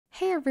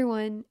Hey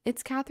everyone,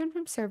 it's Catherine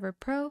from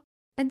Server.pro,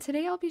 and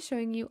today I'll be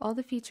showing you all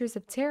the features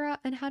of Terra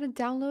and how to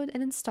download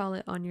and install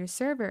it on your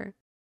server.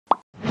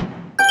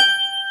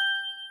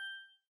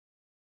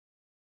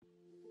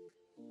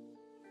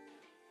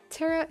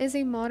 Terra is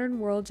a modern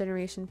world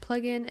generation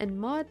plugin and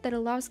mod that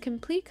allows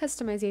complete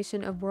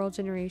customization of world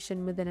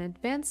generation with an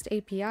advanced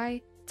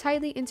API,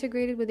 tightly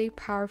integrated with a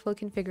powerful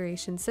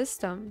configuration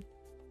system.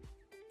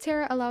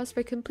 Terra allows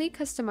for complete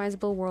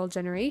customizable world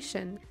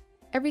generation.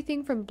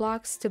 Everything from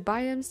blocks to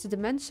biomes to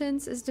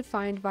dimensions is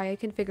defined via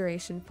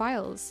configuration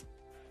files.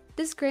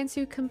 This grants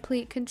you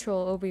complete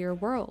control over your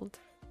world.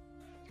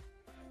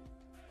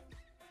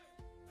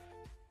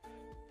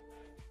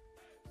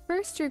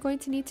 First, you're going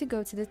to need to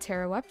go to the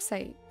Terra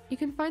website. You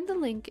can find the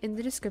link in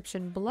the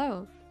description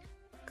below.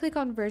 Click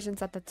on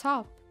Versions at the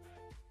top.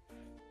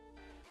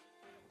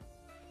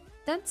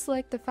 Then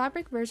select the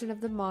Fabric version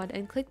of the mod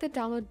and click the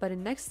download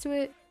button next to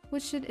it,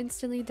 which should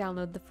instantly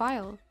download the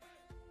file.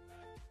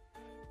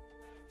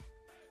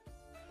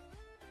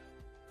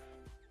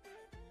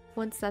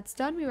 Once that's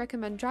done, we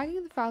recommend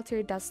dragging the file to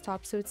your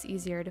desktop so it's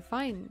easier to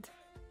find.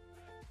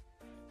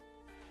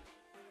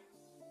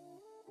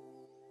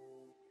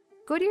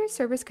 Go to your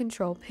server's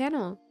control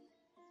panel.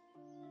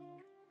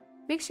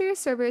 Make sure your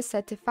server is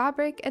set to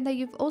Fabric and that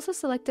you've also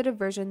selected a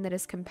version that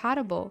is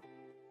compatible.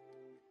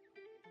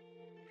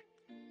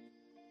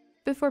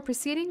 Before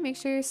proceeding, make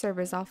sure your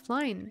server is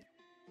offline.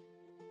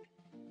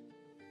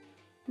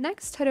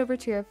 Next, head over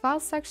to your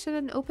Files section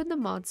and open the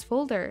Mods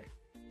folder.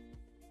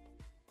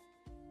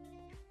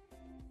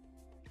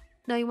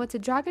 Now you want to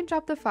drag and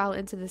drop the file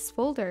into this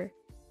folder.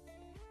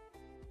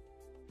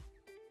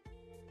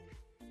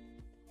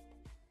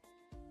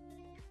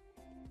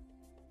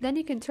 Then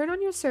you can turn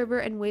on your server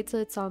and wait till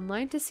it's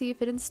online to see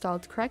if it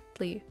installed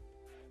correctly.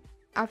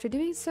 After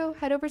doing so,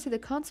 head over to the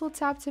Console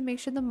tab to make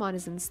sure the mod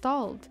is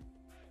installed.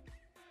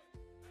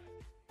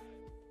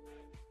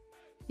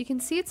 You can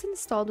see it's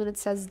installed when it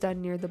says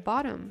Done near the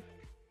bottom.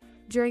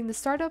 During the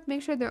startup,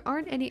 make sure there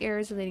aren't any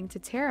errors relating to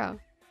Terra.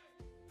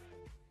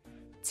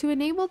 To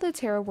enable the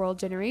Terra world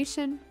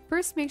generation,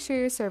 first make sure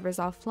your server is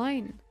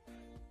offline.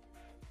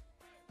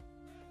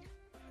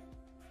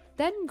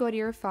 Then go to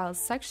your Files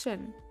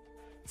section.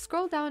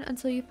 Scroll down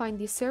until you find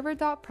the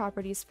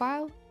Server.properties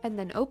file and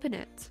then open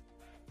it.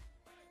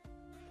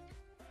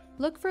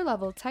 Look for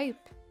level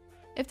type.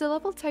 If the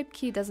level type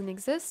key doesn't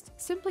exist,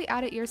 simply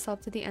add it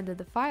yourself to the end of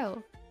the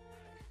file.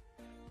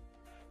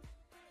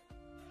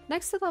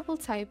 Next to level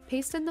type,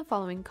 paste in the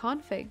following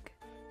config.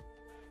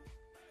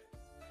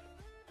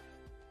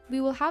 We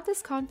will have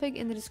this config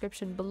in the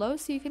description below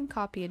so you can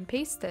copy and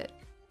paste it.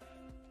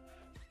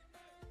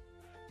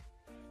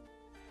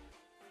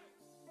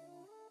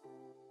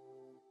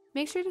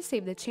 Make sure to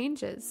save the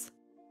changes.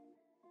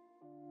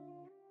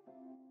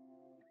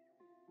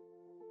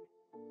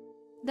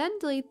 Then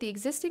delete the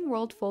existing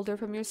world folder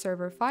from your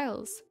server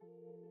files.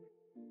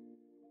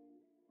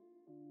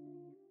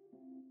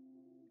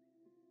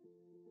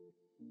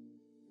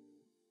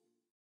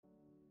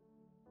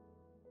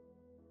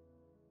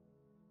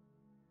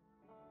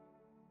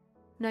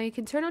 Now you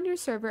can turn on your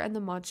server and the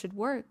mod should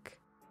work.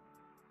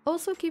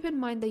 Also keep in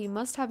mind that you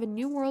must have a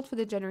new world for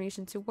the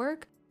generation to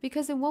work,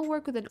 because it won't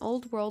work with an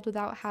old world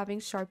without having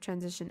sharp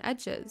transition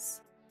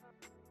edges.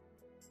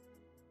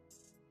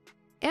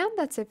 And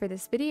that's it for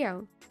this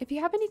video. If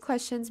you have any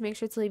questions, make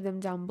sure to leave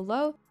them down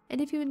below, and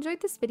if you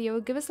enjoyed this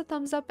video, give us a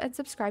thumbs up and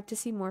subscribe to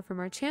see more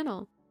from our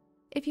channel.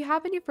 If you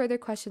have any further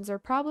questions or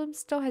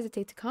problems, don't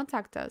hesitate to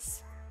contact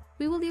us.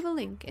 We will leave a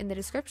link in the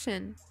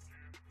description.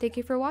 Thank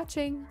you for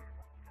watching!